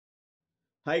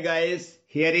Hi guys,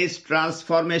 here is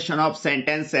transformation of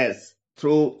sentences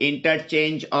through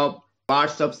interchange of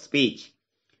parts of speech.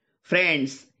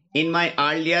 Friends, in my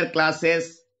earlier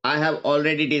classes, I have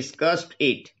already discussed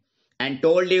it and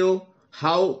told you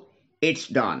how it's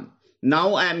done.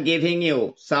 Now I am giving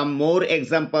you some more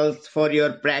examples for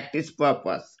your practice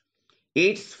purpose.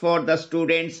 It's for the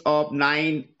students of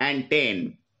 9 and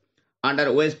 10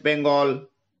 under West Bengal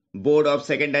Board of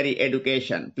Secondary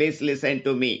Education. Please listen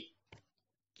to me.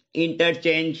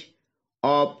 Interchange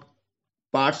of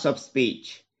parts of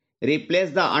speech.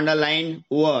 Replace the underlined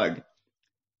word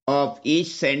of each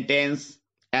sentence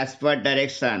as per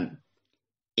direction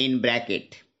in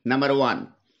bracket. Number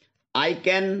 1. I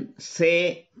can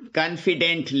say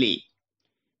confidently.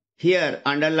 Here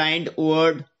underlined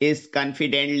word is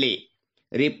confidently.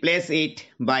 Replace it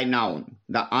by noun.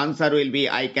 The answer will be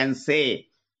I can say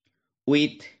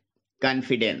with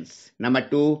confidence. Number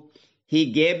 2.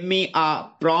 He gave me a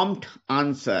prompt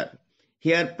answer.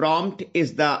 Here prompt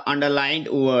is the underlined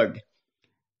word.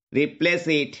 Replace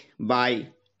it by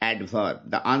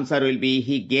adverb. The answer will be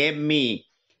he gave me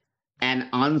an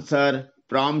answer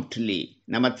promptly.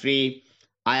 Number 3.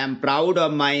 I am proud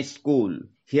of my school.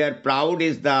 Here proud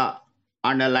is the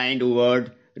underlined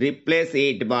word. Replace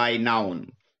it by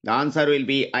noun. The answer will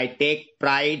be I take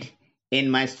pride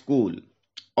in my school.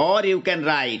 Or you can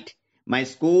write my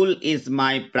school is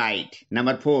my pride.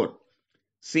 Number 4.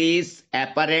 She is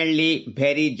apparently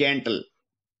very gentle.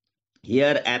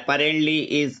 Here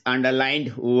apparently is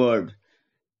underlined word.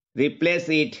 Replace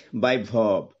it by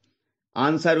verb.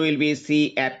 Answer will be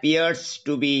she appears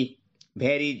to be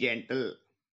very gentle.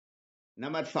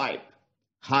 Number 5.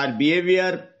 Her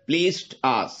behavior pleased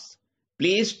us.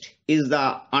 Pleased is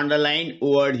the underlined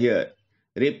word here.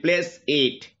 Replace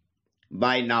it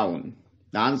by noun.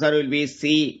 The answer will be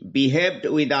she behaved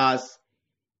with us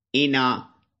in a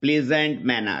pleasant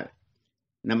manner.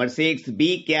 Number 6.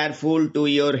 Be careful to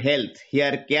your health.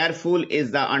 Here careful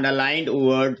is the underlined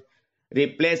word.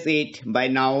 Replace it by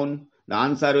noun. The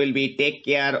answer will be take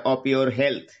care of your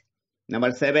health.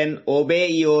 Number 7. Obey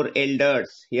your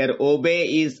elders. Here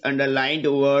obey is underlined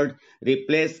word.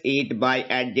 Replace it by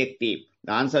adjective.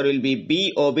 The answer will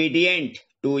be obedient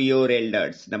to your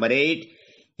elders. Number 8.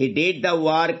 He did the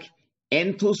work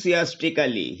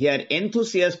enthusiastically. Here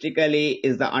enthusiastically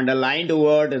is the underlined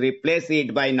word. Replace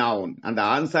it by noun. And the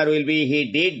answer will be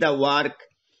he did the work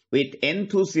with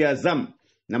enthusiasm.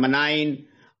 Number 9.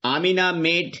 Amina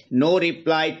made no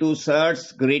reply to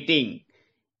Sir's greeting.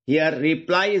 Here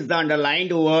reply is the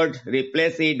underlined word.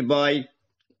 Replace it by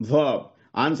verb.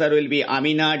 Answer will be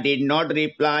Amina did not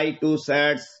reply to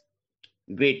Sir's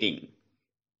greeting.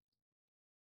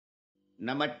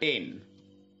 Number 10.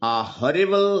 A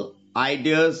horrible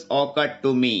ideas occurred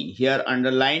to me. Here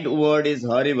underlined word is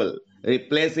horrible.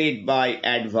 Replace it by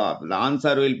adverb. The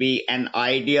answer will be an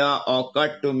idea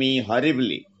occurred to me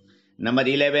horribly. Number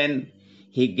 11.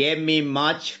 He gave me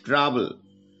much trouble.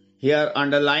 Here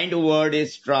underlined word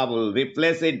is trouble.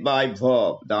 Replace it by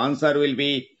verb. The answer will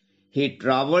be he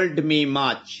troubled me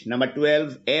much. Number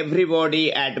 12.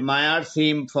 Everybody admires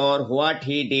him for what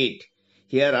he did.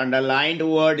 Here underlined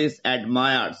word is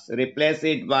admires. Replace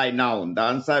it by noun. The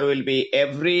answer will be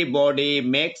everybody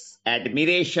makes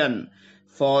admiration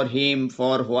for him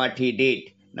for what he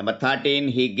did. Number 13.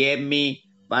 He gave me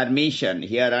permission.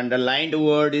 Here underlined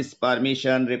word is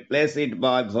permission. Replace it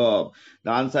by verb.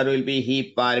 The answer will be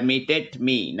he permitted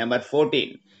me. Number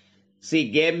 14. She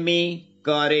gave me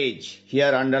courage.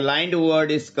 Here underlined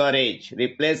word is courage.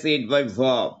 Replace it by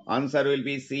verb. Answer will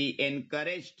be she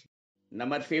encouraged.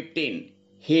 Number 15.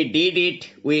 He did it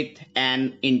with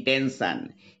an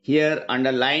intention. Here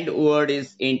underlined word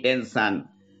is intention.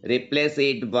 Replace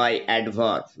it by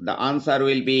adverb. The answer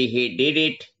will be he did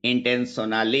it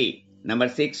intentionally. Number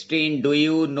 16. Do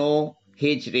you know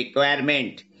his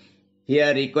requirement?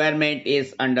 Here requirement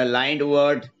is underlined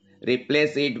word.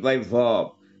 Replace it by verb.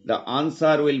 The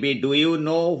answer will be do you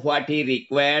know what he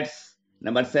requires?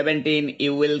 Number 17.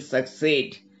 You will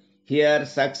succeed. Here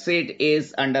succeed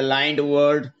is underlined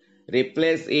word.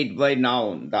 Replace it by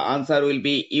noun. The answer will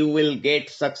be you will get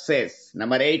success.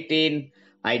 Number 18.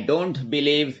 I don't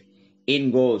believe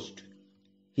in ghost.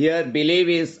 Here believe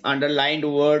is underlined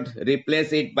word.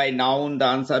 Replace it by noun. The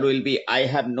answer will be I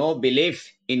have no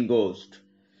belief in ghost.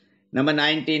 Number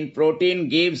 19. Protein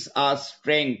gives us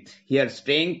strength. Here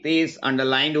strength is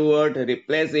underlined word.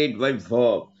 Replace it by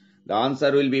verb. The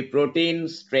answer will be protein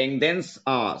strengthens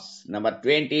us. Number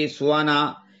 20.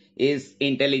 Suwana is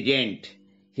intelligent.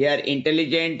 Here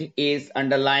intelligent is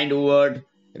underlined word.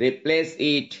 Replace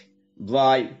it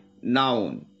by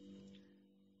noun.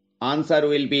 Answer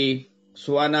will be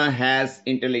Suwana has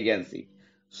intelligence.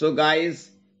 So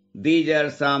guys, these are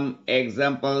some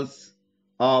examples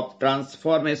of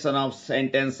transformation of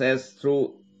sentences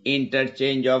through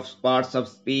interchange of parts of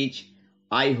speech.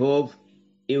 I hope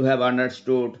you have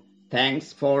understood.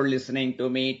 Thanks for listening to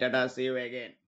me. Tata, see you again.